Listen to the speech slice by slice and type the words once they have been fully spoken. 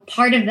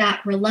part of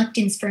that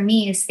reluctance for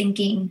me is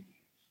thinking,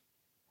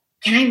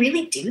 can I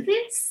really do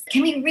this?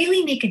 Can we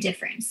really make a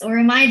difference? Or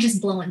am I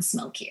just blowing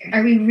smoke here?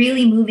 Are we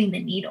really moving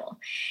the needle?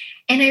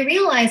 And I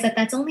realized that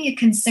that's only a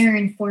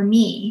concern for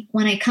me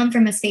when I come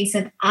from a space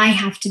of I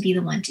have to be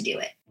the one to do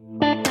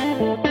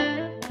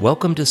it.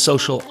 Welcome to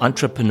Social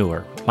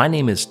Entrepreneur. My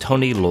name is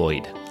Tony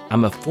Lloyd.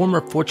 I'm a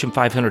former Fortune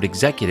 500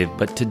 executive,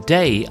 but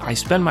today I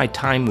spend my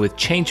time with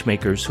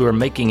changemakers who are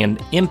making an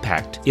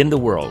impact in the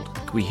world.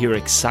 We hear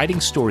exciting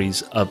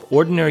stories of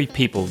ordinary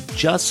people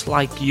just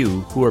like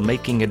you who are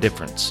making a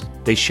difference.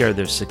 They share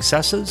their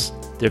successes,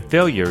 their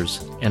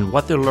failures, and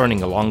what they're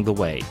learning along the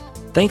way.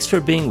 Thanks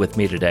for being with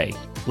me today.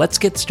 Let's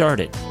get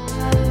started.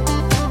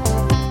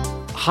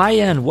 Hi,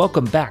 and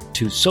welcome back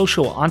to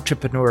Social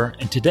Entrepreneur,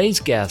 and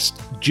today's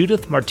guest,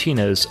 Judith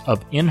Martinez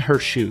of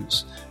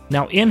InHerShoes.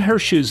 Now,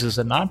 InHerShoes is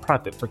a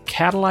nonprofit for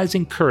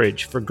catalyzing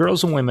courage for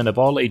girls and women of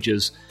all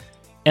ages,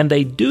 and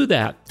they do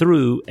that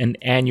through an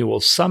annual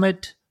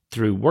summit,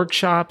 through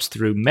workshops,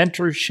 through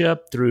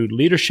mentorship, through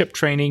leadership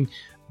training.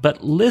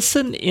 But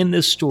listen in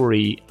this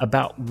story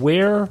about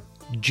where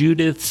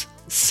Judith's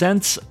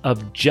sense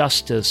of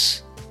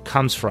justice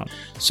comes from.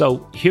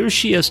 So here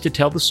she is to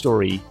tell the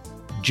story,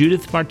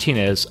 Judith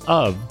Martinez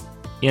of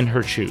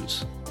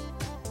InHerShoes.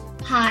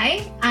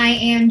 Hi, I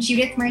am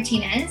Judith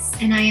Martinez,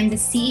 and I am the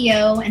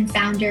CEO and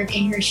founder of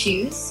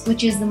InHerShoes,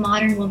 which is the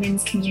Modern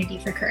Women's Community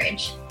for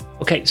Courage.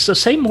 Okay, so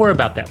say more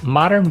about that.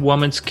 Modern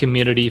Women's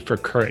Community for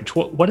Courage.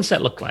 What does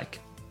that look like?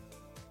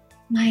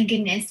 My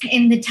goodness.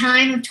 In the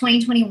time of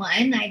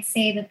 2021, I'd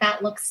say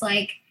that looks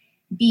like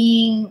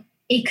being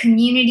a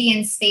community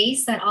and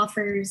space that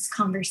offers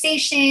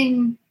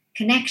conversation,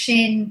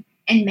 connection,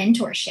 and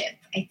mentorship,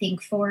 I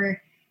think,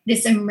 for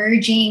this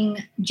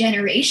emerging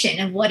generation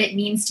of what it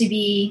means to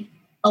be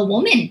a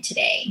woman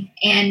today.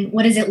 And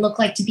what does it look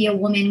like to be a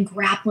woman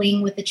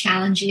grappling with the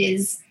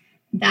challenges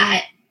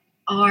that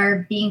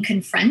are being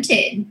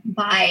confronted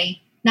by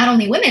not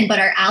only women, but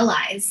our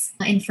allies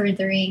in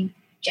furthering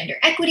gender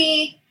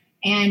equity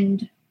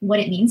and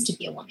what it means to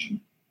be a woman.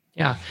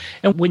 Yeah.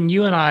 And when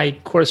you and I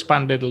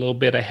corresponded a little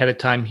bit ahead of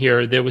time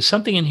here, there was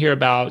something in here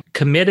about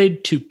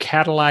committed to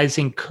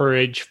catalyzing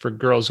courage for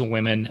girls and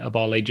women of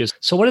all ages.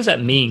 So what does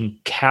that mean,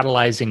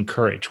 catalyzing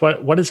courage?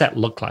 What does that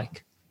look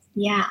like?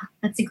 Yeah,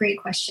 that's a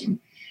great question.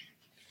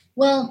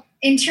 Well,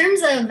 in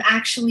terms of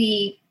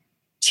actually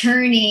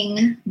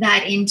turning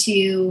that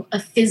into a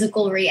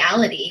physical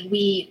reality,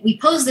 we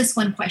pose this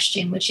one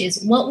question, which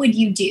is, what would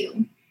you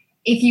do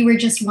if you were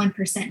just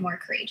 1% more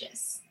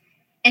courageous?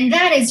 And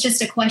that is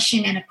just a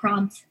question and a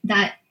prompt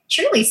that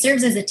truly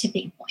serves as a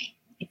tipping point.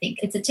 I think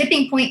it's a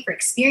tipping point for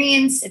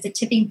experience, it's a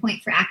tipping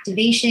point for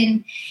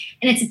activation,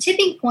 and it's a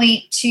tipping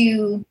point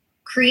to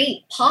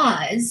create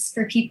pause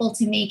for people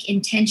to make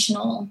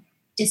intentional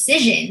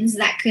decisions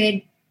that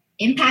could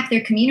impact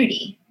their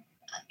community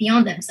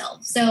beyond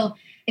themselves. So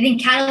I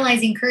think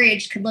catalyzing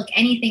courage could look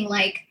anything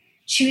like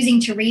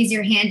choosing to raise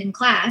your hand in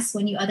class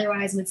when you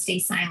otherwise would stay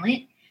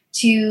silent,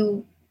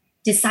 to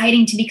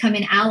deciding to become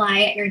an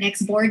ally at your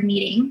next board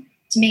meeting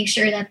to make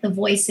sure that the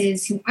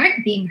voices who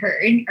aren't being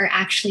heard are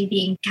actually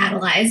being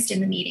catalyzed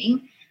in the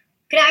meeting.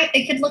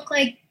 It could look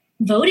like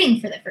voting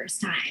for the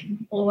first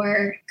time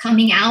or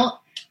coming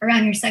out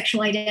around your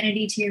sexual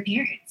identity to your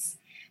parents.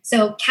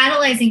 So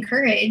catalyzing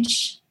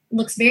courage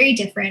looks very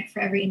different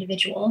for every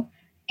individual.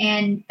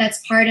 And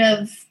that's part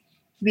of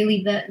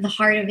really the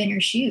heart of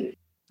InHerShoes.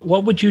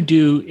 What would you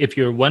do if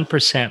you're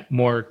 1%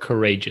 more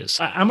courageous?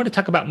 I'm going to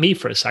talk about me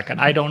for a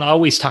second. I don't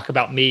always talk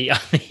about me on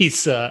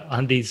these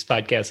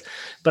podcasts,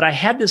 but I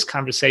had this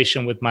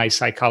conversation with my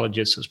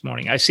psychologist this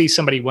morning. I see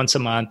somebody once a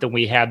month, and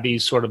we have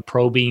these sort of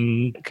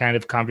probing kind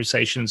of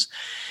conversations.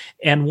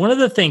 And one of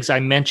the things I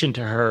mentioned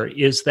to her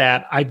is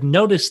that I've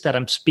noticed that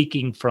I'm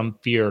speaking from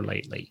fear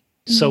lately.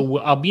 So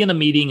I'll be in a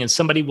meeting and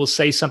somebody will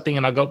say something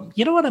and I'll go,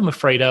 you know what I'm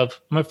afraid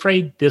of? I'm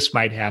afraid this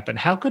might happen.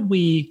 How could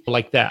we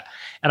like that?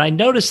 And I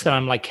noticed that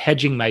I'm like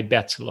hedging my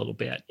bets a little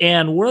bit.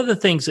 And one of the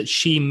things that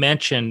she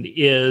mentioned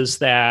is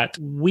that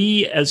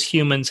we as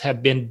humans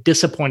have been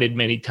disappointed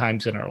many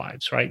times in our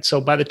lives, right? So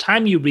by the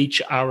time you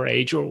reach our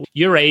age or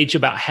your age,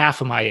 about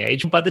half of my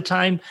age, by the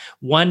time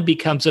one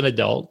becomes an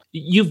adult,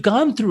 you've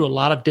gone through a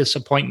lot of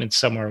disappointments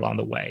somewhere along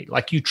the way.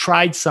 Like you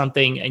tried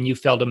something and you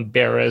felt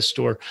embarrassed,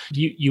 or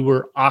you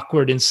were awkward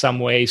in some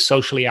way,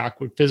 socially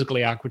awkward,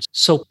 physically awkward.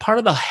 So part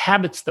of the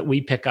habits that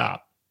we pick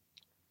up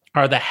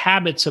are the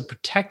habits of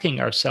protecting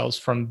ourselves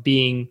from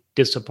being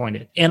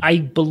disappointed. And I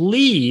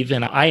believe,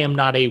 and I am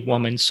not a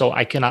woman, so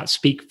I cannot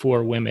speak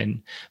for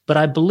women, but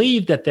I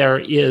believe that there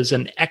is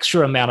an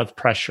extra amount of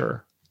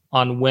pressure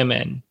on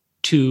women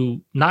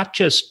to not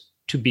just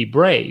to be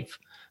brave,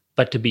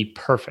 but to be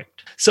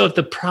perfect. So if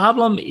the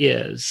problem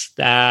is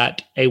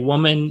that a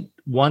woman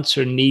wants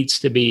or needs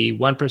to be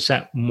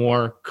 1%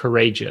 more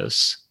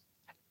courageous,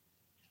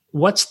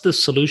 what's the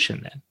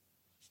solution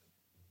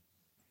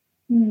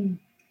then?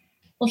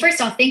 Well,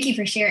 first off, thank you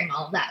for sharing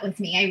all of that with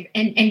me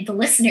and the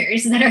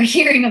listeners that are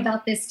hearing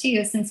about this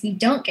too, since we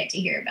don't get to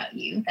hear about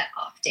you that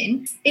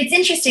often. It's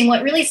interesting.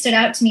 What really stood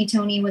out to me,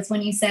 Tony, was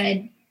when you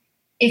said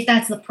if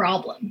that's the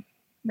problem,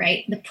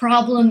 right? The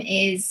problem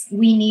is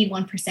we need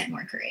 1%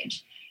 more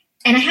courage.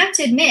 And I have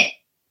to admit,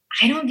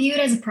 I don't view it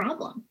as a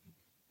problem.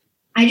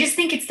 I just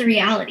think it's the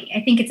reality.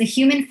 I think it's a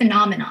human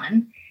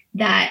phenomenon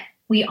that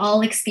we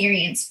all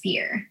experience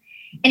fear.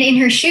 And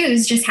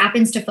InHerShoes just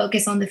happens to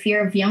focus on the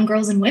fear of young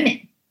girls and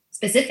women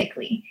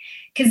specifically.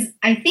 Because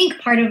I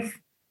think part of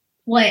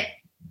what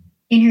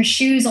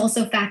InHerShoes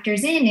also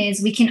factors in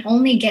is we can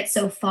only get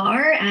so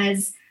far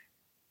as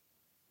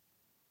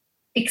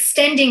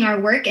extending our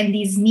work and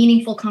these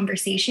meaningful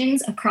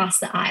conversations across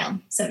the aisle,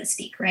 so to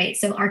speak, right?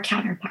 So our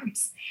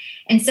counterparts.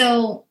 And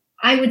so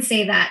I would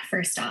say that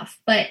first off.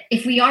 But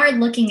if we are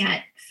looking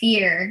at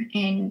fear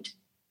and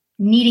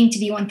needing to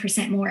be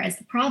 1% more as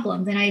the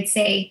problem, then I'd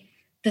say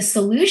the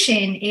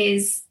solution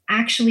is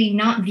actually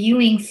not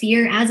viewing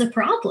fear as a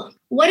problem.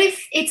 What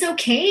if it's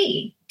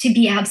okay to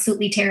be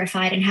absolutely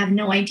terrified and have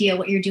no idea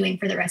what you're doing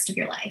for the rest of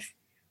your life?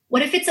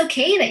 What if it's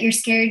okay that you're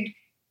scared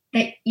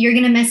that you're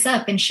going to mess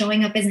up and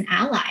showing up as an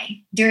ally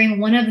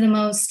during one of the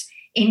most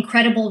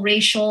incredible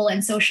racial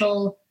and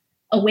social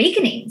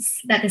awakenings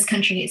that this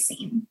country has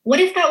seen?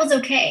 What if that was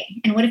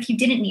okay? And what if you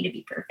didn't need to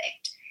be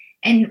perfect?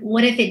 And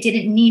what if it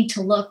didn't need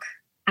to look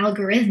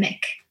algorithmic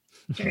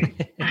during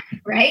the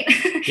time, right?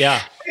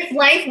 Yeah. If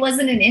life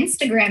wasn't an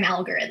Instagram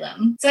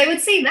algorithm. So I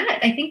would say that.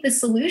 I think the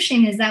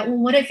solution is that, well,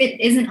 what if it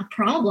isn't a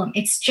problem?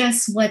 It's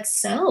just what's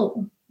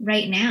so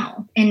right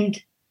now.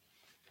 And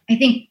I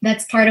think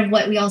that's part of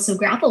what we also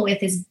grapple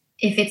with is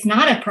if it's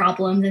not a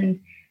problem,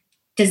 then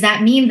does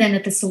that mean then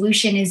that the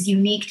solution is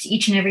unique to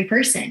each and every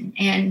person?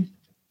 And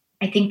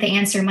I think the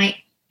answer might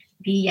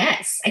be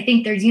yes. I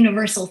think there's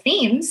universal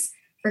themes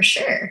for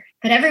sure,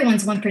 but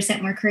everyone's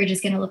 1% more courage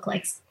is going to look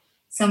like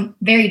some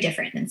very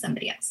different than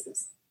somebody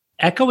else's.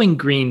 Echoing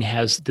Green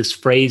has this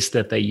phrase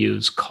that they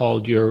use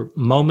called your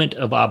moment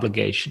of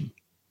obligation.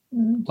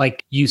 Mm-hmm.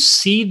 Like you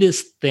see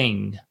this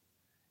thing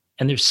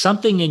and there's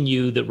something in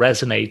you that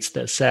resonates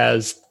that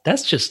says,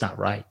 that's just not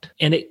right.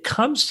 And it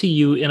comes to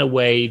you in a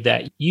way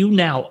that you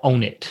now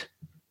own it,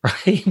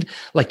 right?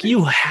 Like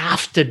you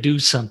have to do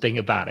something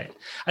about it.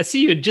 I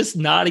see you just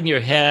nodding your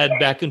head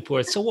back and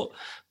forth. So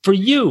for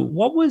you,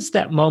 what was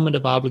that moment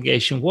of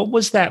obligation? What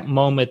was that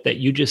moment that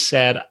you just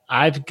said,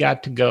 I've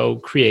got to go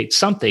create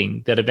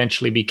something that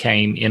eventually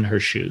became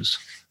InHerShoes?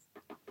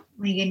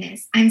 My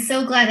goodness. I'm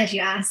so glad that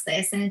you asked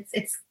this. And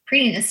it's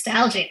pretty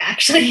nostalgic,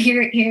 actually,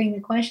 hearing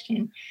the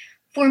question.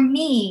 For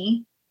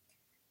me,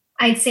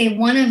 I'd say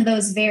one of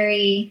those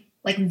very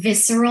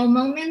visceral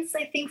moments,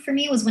 I think for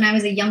me, was when I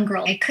was a young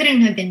girl. I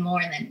couldn't have been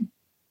more than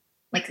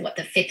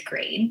the fifth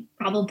grade,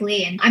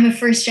 probably. And I'm a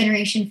first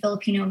generation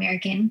Filipino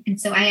American. And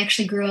so I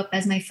actually grew up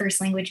as my first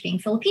language being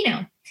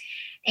Filipino.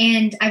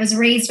 And I was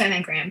raised by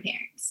my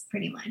grandparents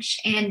pretty much.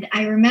 And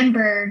I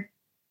remember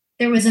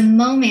there was a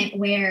moment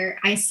where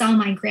I saw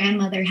my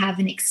grandmother have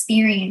an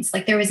experience,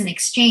 there was an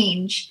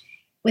exchange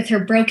with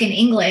her broken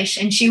English,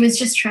 and she was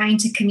just trying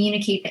to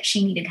communicate that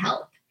she needed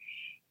help.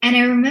 And I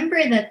remember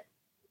that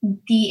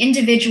the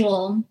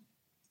individual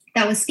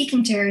that was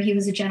speaking to her, he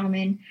was a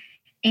gentleman,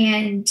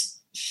 and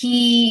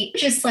he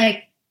just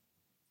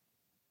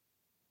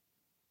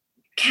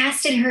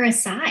casted her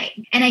aside.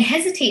 And I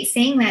hesitate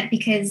saying that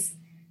because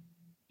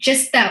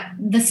just that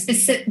the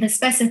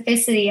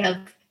specificity of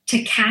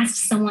to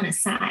cast someone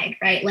aside,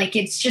 right?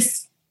 It's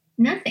just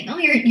nothing. Oh,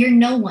 you're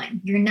no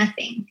one. You're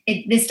nothing.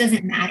 This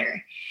doesn't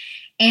matter.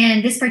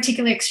 And this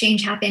particular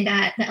exchange happened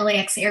at the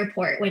LAX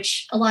airport,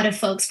 which a lot of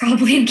folks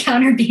probably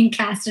encounter being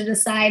casted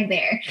aside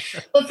there.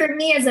 But for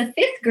me as a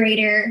fifth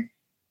grader,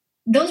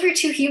 those were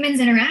two humans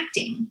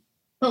interacting.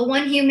 But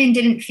one human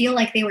didn't feel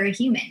like they were a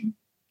human.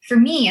 For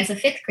me as a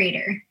fifth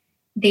grader,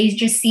 they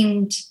just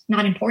seemed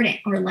not important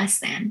or less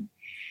than.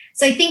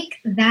 So I think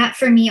that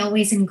for me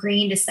always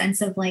ingrained a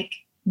sense of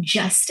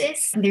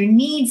justice. There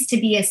needs to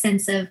be a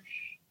sense of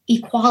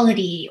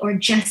equality or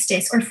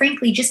justice or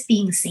frankly, just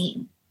being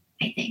seen,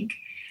 I think.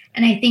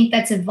 And I think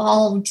that's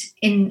evolved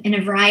in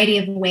a variety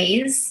of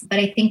ways, but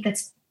I think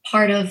that's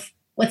part of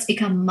what's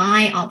become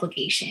my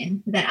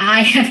obligation that I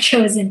have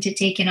chosen to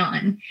take it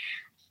on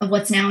of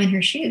what's now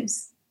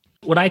InHerShoes.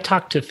 When I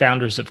talk to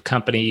founders of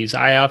companies,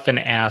 I often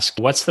ask,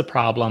 what's the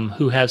problem?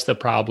 Who has the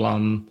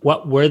problem?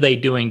 What were they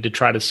doing to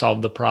try to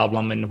solve the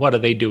problem? And what are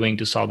they doing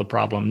to solve the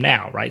problem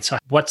now, right? So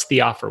what's the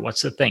offer?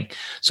 What's the thing?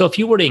 So if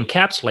you were to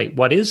encapsulate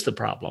what is the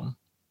problem,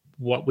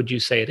 what would you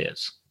say it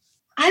is?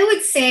 I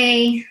would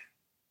say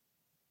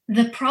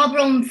the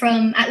problem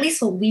from at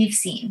least what we've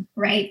seen,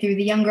 right, through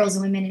the young girls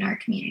and women in our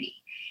community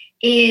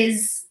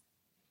is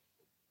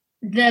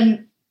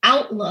the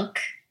outlook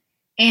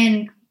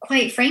and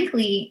quite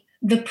frankly,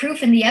 the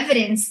proof and the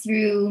evidence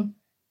through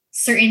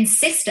certain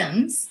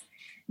systems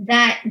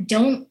that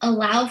don't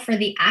allow for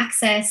the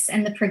access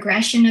and the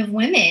progression of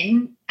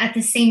women at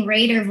the same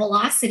rate or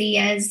velocity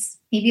as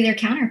maybe their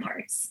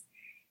counterparts.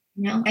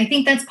 I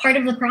think that's part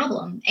of the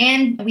problem.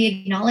 And we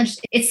acknowledge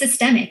it's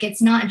systemic.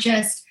 It's not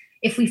just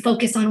if we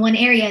focus on one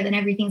area, then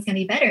everything's going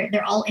to be better.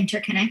 They're all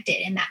interconnected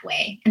in that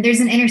way. And there's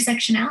an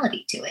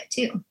intersectionality to it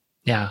too.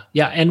 Yeah.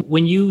 Yeah. And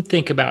when you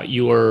think about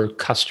your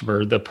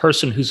customer, the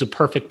person who's a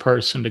perfect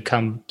person to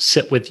come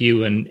sit with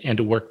you and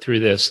to work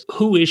through this,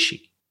 who is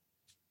she?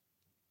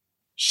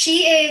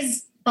 She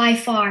is by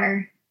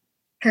far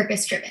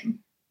purpose driven.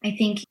 I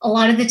think a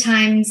lot of the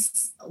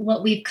times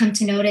what we've come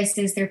to notice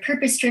is they're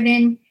purpose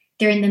driven.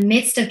 They're in the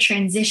midst of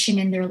transition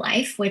in their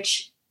life,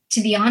 which,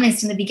 to be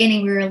honest, in the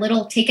beginning, we were a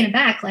little taken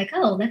aback, like,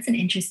 oh, that's an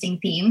interesting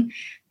theme.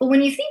 But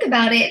when you think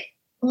about it,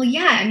 well,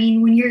 yeah, I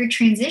mean, when you're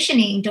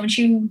transitioning, don't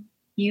you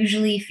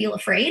usually feel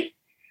afraid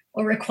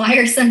or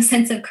require some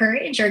sense of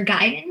courage or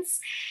guidance?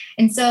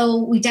 And so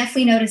we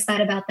definitely noticed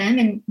that about them.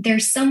 And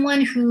there's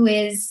someone who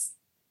is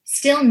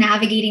still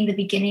navigating the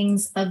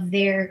beginnings of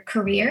their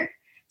career.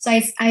 So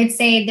I'd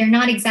say they're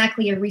not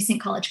exactly a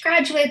recent college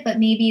graduate, but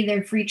maybe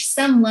they've reached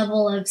some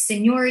level of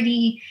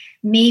seniority,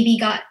 maybe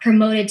got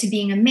promoted to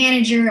being a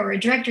manager or a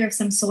director of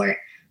some sort,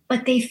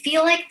 but they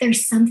feel like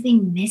there's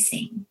something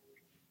missing.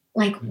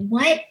 Like,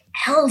 what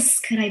else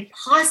could I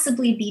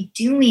possibly be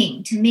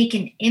doing to make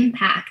an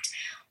impact?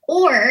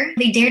 Or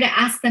they dare to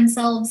ask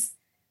themselves,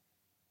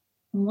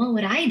 what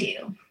would I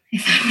do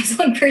if I was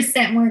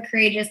 1% more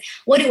courageous?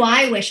 What do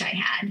I wish I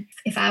had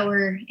if I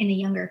were in a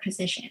younger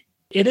position?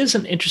 It is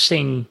an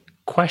interesting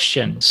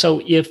question.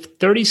 So if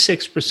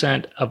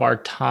 36% of our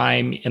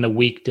time in a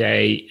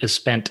weekday is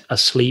spent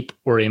asleep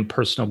or in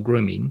personal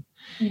grooming,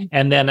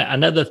 and then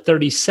another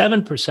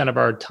 37% of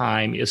our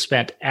time is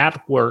spent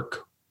at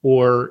work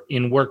or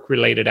in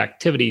work-related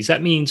activities,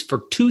 that means for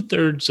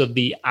 2/3 of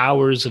the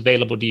hours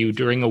available to you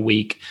during a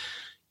week,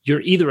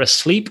 you're either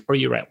asleep or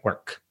you're at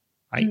work,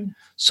 right?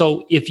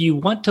 So if you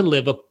want to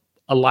live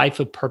a life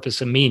of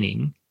purpose and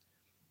meaning,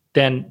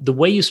 then the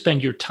way you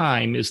spend your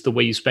time is the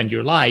way you spend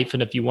your life.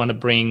 And if you want to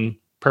bring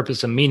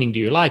purpose and meaning to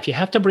your life, you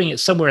have to bring it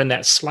somewhere in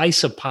that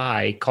slice of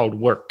pie called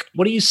work.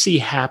 What do you see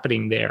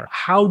happening there?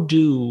 How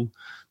do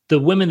the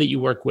women that you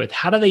work with,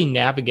 how do they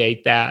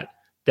navigate that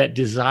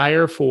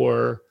desire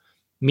for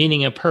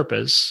meaning and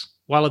purpose,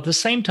 while at the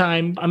same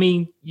time, I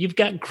mean, you've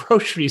got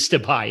groceries to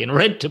buy and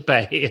rent to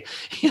pay.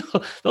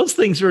 Those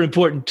things are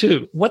important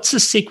too. What's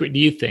the secret, do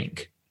you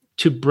think,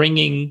 to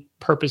bringing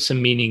purpose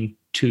and meaning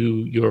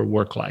to your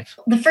work life?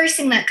 The first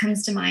thing that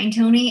comes to mind,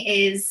 Tony,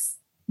 is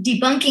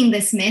debunking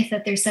this myth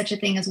that there's such a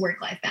thing as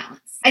work-life balance.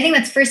 I think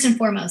that's first and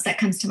foremost that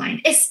comes to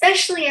mind,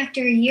 especially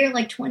after a year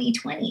like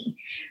 2020,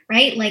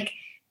 right? Like,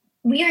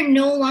 we are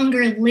no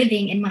longer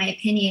living, in my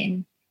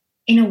opinion,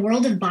 in a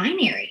world of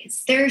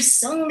binaries. There are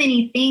so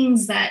many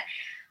things that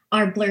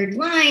are blurred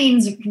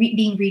lines,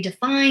 being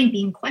redefined,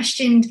 being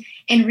questioned,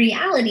 and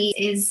reality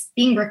is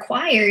being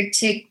required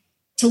to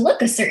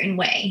look a certain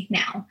way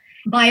now.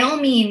 By all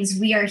means,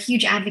 we are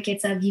huge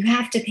advocates of you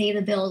have to pay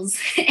the bills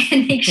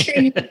and make sure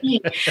you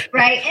eat,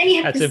 right? And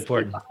you have That's to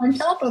important. on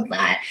top of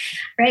that,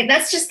 right?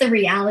 That's just the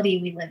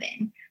reality we live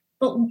in.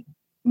 But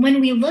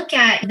when we look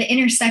at the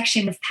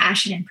intersection of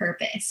passion and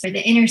purpose, or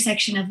the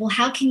intersection of, well,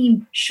 how can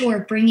you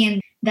bring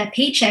in that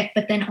paycheck,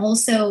 but then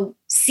also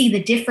see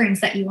the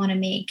difference that you want to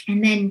make,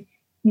 and then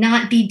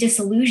not be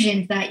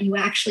disillusioned that you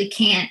actually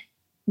can't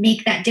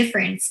make that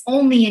difference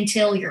only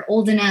until you're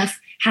old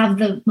enough, have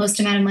the most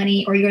amount of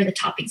money, or you're the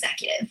top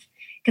executive.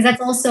 Because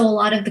that's also a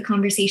lot of the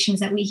conversations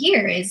that we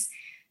hear is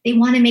they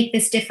want to make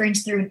this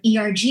difference through an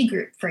ERG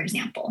group, for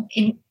example,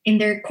 in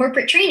their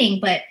corporate training,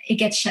 but it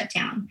gets shut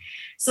down.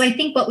 So I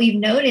think what we've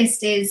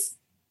noticed is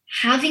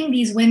having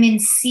these women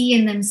see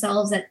in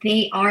themselves that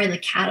they are the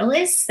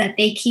catalysts that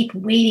they keep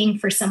waiting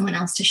for someone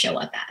else to show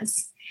up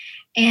as.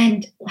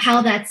 And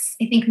how that's,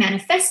 I think,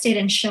 manifested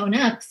and shown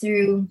up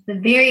through the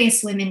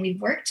various women we've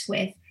worked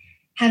with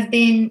have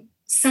been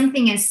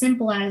something as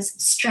simple as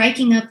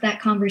striking up that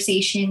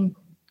conversation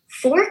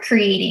for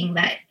creating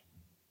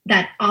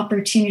that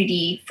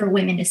opportunity for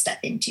women to step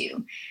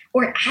into,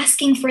 or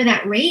asking for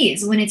that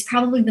raise when it's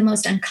probably the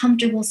most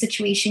uncomfortable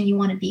situation you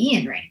want to be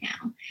in right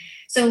now.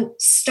 So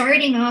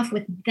starting off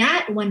with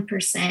that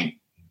 1%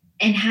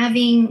 and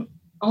having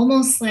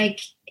almost like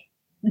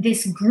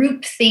this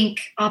groupthink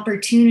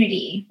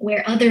opportunity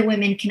where other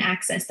women can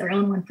access their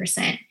own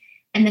 1%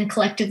 and then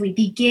collectively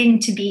begin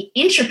to be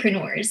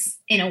entrepreneurs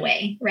in a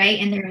way, right,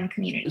 in their own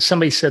community.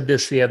 Somebody said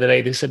this the other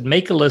day. They said,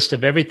 make a list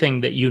of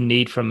everything that you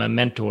need from a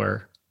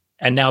mentor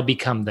and now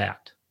become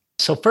that.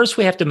 So first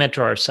we have to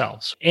mentor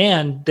ourselves,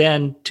 and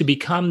then to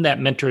become that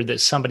mentor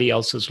that somebody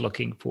else is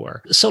looking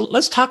for. So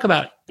let's talk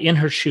about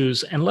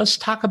InHerShoes, and let's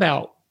talk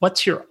about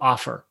what's your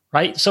offer,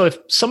 right? So if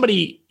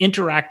somebody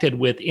interacted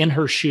with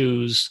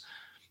InHerShoes,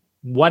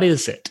 what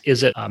is it?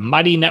 Is it a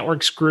Mighty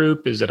Networks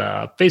group? Is it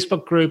a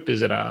Facebook group?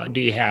 Do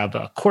you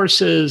have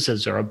courses?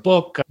 Is there a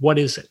book? What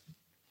is it?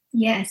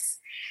 Yes.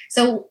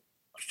 So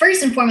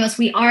first and foremost,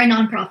 we are a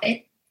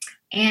nonprofit.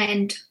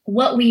 And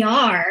what we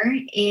are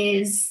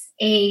is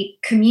a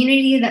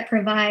community that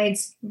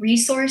provides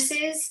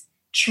resources,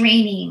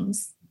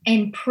 trainings,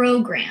 and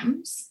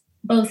programs,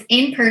 both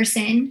in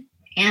person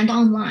and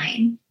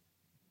online,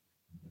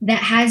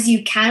 that has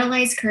you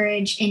catalyze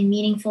courage in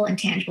meaningful and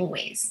tangible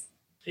ways.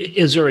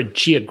 Is there a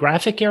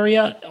geographic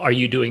area? Are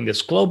you doing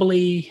this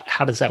globally?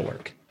 How does that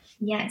work?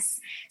 Yes.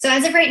 So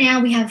as of right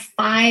now, we have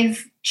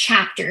 5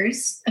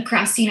 chapters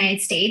across the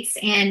United States.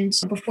 And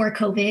before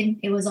COVID,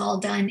 it was all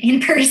done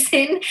in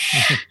person.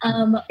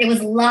 It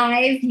was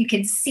live. You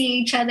could see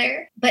each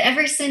other. But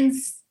ever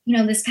since,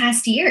 this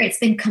past year, it's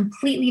been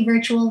completely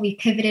virtual. We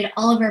pivoted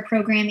all of our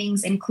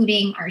programmings,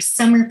 including our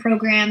summer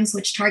programs,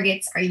 which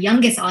targets our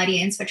youngest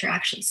audience, which are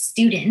actually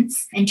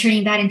students, and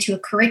turning that into a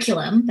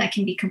curriculum that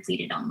can be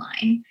completed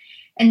online.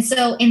 And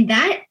so in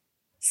that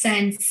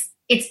sense,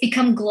 it's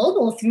become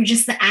global through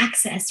just the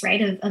access,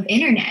 right, of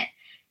internet.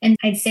 And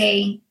I'd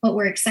say what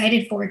we're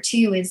excited for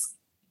too is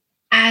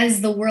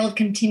as the world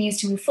continues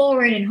to move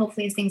forward and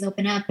hopefully as things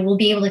open up, we'll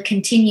be able to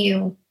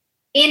continue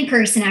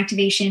in-person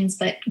activations,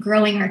 but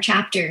growing our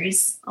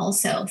chapters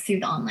also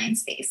through the online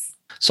space.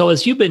 So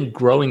as you've been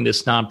growing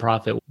this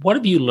nonprofit, what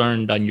have you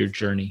learned on your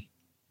journey?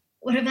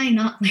 What have I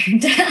not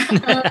learned?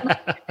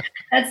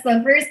 That's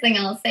the first thing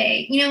I'll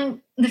say.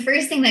 The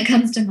first thing that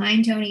comes to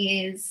mind,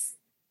 Tony, is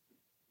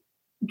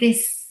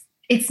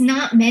it's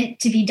not meant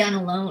to be done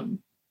alone.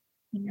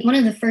 One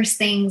of the first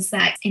things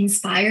that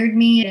inspired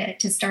me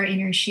to start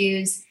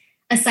InHerShoes,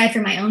 aside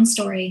from my own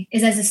story,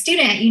 is as a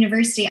student at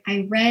university,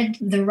 I read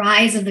The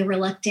Rise of the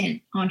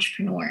Reluctant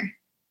Entrepreneur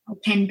by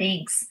Ken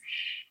Banks.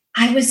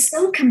 I was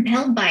so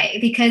compelled by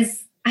it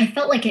because I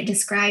felt like it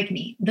described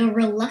me, the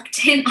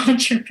reluctant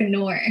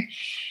entrepreneur.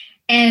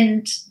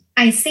 And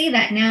I say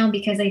that now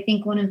because I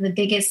think one of the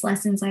biggest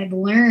lessons I've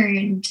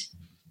learned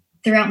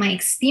throughout my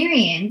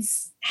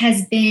experience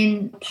has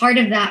been part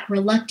of that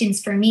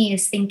reluctance for me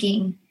is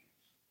thinking,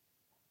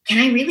 can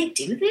I really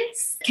do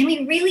this? Can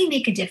we really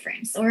make a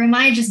difference? Or am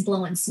I just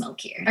blowing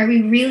smoke here? Are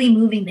we really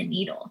moving the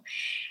needle?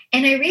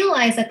 And I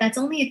realized that that's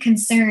only a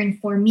concern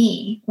for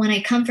me when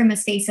I come from a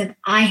space of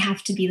I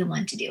have to be the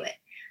one to do it.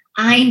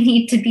 I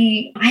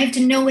have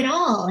to know it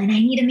all and I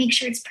need to make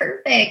sure it's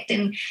perfect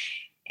and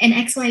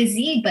X, Y,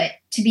 Z. But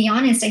to be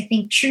honest, I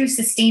think true,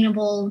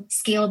 sustainable,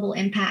 scalable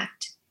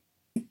impact,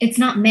 it's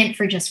not meant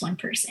for just one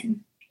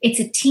person. It's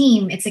a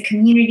team, it's a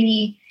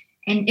community,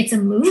 and it's a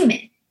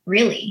movement.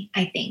 Really,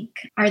 I think,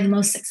 are the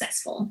most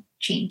successful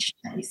change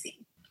that we see.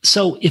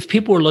 So if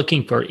people were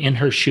looking for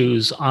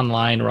InHerShoes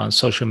online or on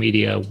social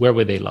media, where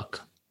would they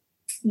look?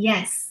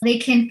 Yes, they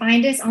can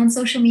find us on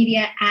social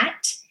media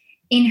at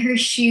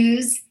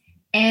InHerShoes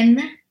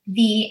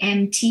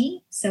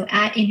MVMT, so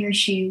at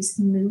InHerShoes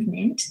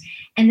Movement.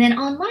 And then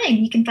online,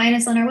 you can find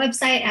us on our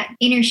website at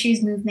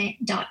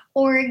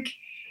inhershoesmovement.org.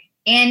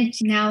 And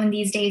now in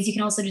these days, you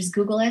can also just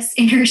Google us,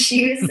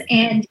 InHerShoes,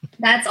 and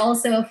that's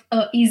also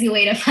an easy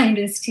way to find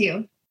us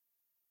too.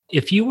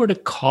 If you were to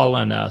call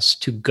on us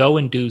to go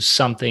and do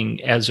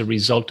something as a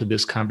result of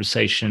this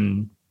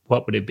conversation,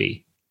 what would it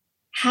be?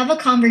 Have a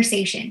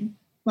conversation,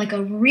 like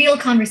a real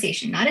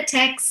conversation, not a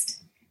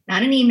text,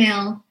 not an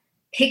email.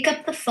 Pick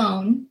up the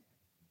phone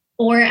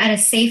or at a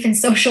safe and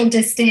social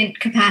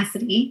distant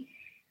capacity.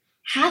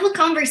 Have a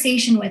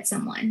conversation with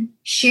someone,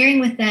 sharing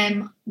with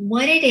them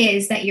what it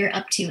is that you're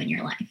up to in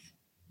your life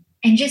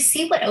and just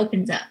see what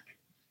opens up.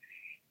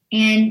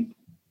 And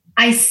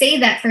I say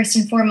that first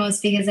and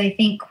foremost because I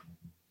think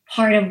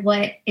part of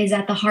what is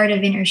at the heart of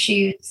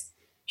InHerShoes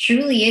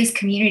truly is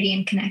community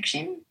and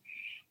connection.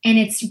 And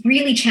it's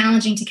really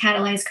challenging to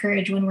catalyze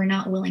courage when we're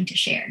not willing to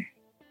share.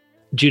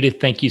 Judith,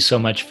 thank you so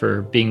much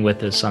for being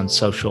with us on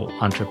Social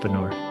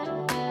Entrepreneur.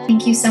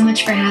 Thank you so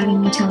much for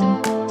having me,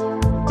 Tony.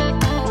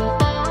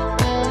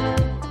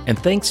 And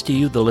thanks to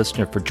you, the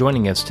listener, for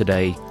joining us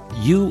today.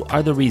 You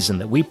are the reason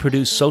that we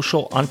produce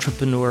Social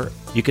Entrepreneur.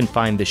 You can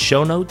find the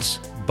show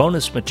notes,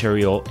 bonus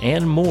material,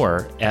 and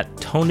more at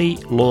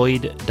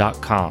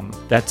tonyloyd.com.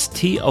 That's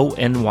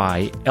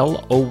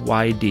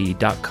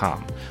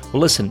TonyLoyd.com.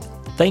 Well, listen,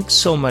 thanks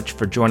so much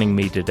for joining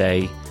me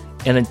today.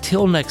 And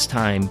until next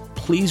time,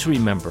 please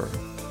remember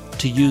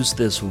to use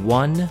this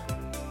one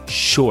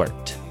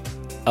short,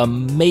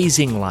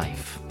 amazing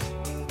life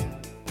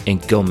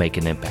and go make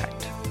an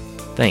impact.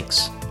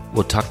 Thanks.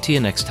 We'll talk to you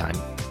next time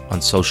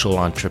on Social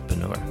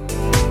Entrepreneur.